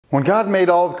When God made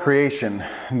all of creation,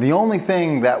 the only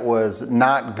thing that was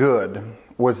not good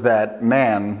was that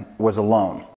man was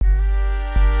alone.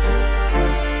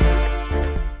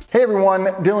 Hey everyone,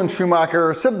 Dylan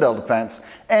Schumacher, Citadel Defense,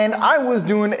 and I was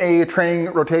doing a training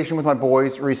rotation with my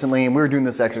boys recently, and we were doing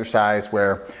this exercise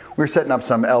where we were setting up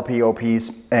some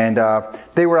LPOPs, and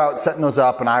they were out setting those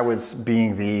up, and I was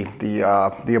being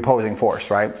the opposing force,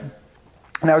 right?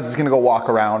 And I was just going to go walk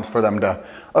around for them to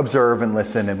observe and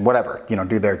listen and whatever, you know,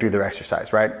 do their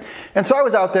exercise, right? And so I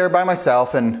was out there by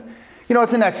myself, and you know,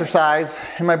 it's an exercise,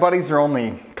 and my buddies are only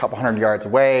a couple hundred yards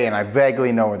away, and I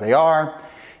vaguely know where they are.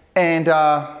 And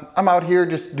I'm out here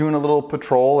just doing a little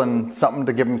patrol and something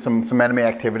to give them some enemy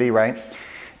activity, right?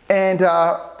 And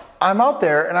I'm out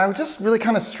there, and I was just really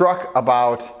kind of struck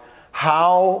about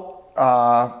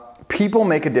how people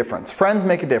make a difference. Friends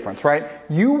make a difference, right?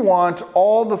 You want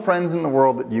all the friends in the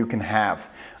world that you can have.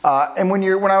 And when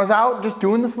I was out just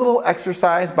doing this little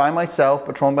exercise by myself,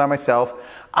 patrolling by myself,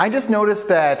 I just noticed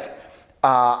that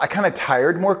I kind of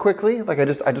tired more quickly. Like I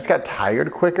just got tired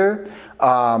quicker.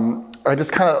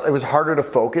 It was harder to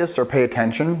focus or pay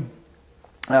attention.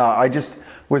 I just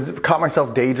caught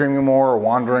myself daydreaming more or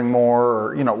wandering more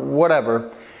or, you know,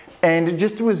 whatever. And it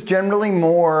just was generally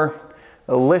more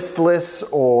listless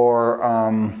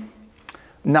or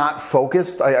not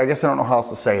focused. I guess I don't know how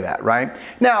else to say that, right?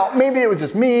 Now, maybe it was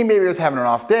just me, maybe I was having an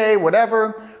off day,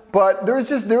 whatever. But there was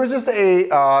just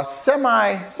a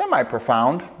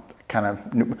semi-profound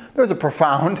there was a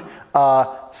profound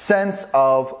sense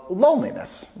of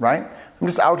loneliness, right? I'm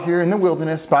just out here in the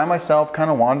wilderness by myself, kind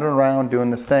of wandering around doing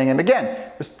this thing. And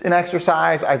again, just an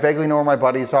exercise. I vaguely know where my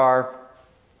buddies are.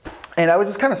 And I was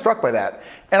just kind of struck by that.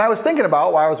 And I was thinking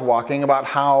about, while I was walking, about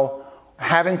how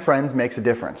having friends makes a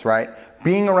difference, right?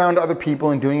 Being around other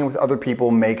people and doing it with other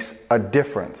people makes a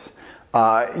difference.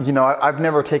 You know, I've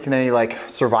never taken any like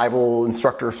survival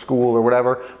instructor school or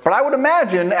whatever, but I would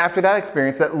imagine after that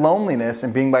experience that loneliness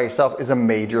and being by yourself is a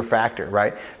major factor,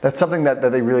 right? That's something that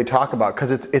they really talk about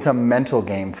because it's a mental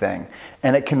game thing,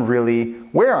 and it can really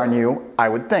wear on you, I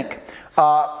would think.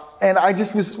 And I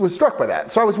just was struck by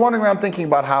that. So I was wandering around thinking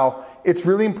about how it's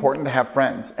really important to have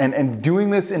friends, and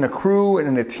doing this in a crew and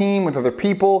in a team with other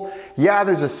people. Yeah,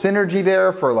 there's a synergy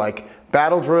there for like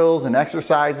battle drills and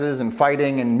exercises and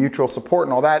fighting and mutual support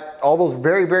and all that, all those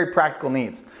very, very practical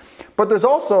needs. But there's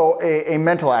also a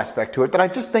mental aspect to it that I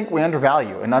just think we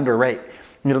undervalue and underrate.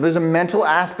 You know, there's a mental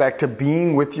aspect to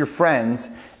being with your friends,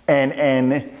 and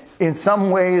in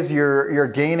some ways you're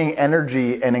gaining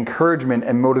energy and encouragement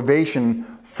and motivation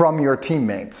from your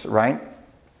teammates, right?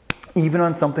 Even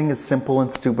on something as simple and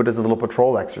stupid as a little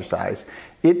patrol exercise,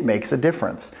 it makes a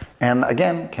difference. And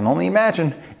again, can only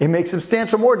imagine, it makes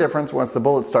substantial more difference once the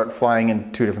bullets start flying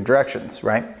in two different directions,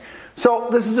 right? So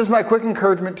this is just my quick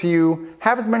encouragement to you.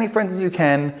 Have as many friends as you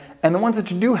can, and the ones that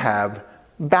you do have,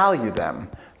 value them,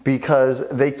 because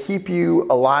they keep you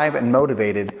alive and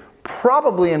motivated,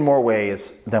 probably in more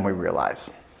ways than we realize.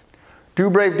 Do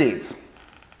brave deeds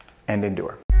and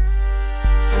endure.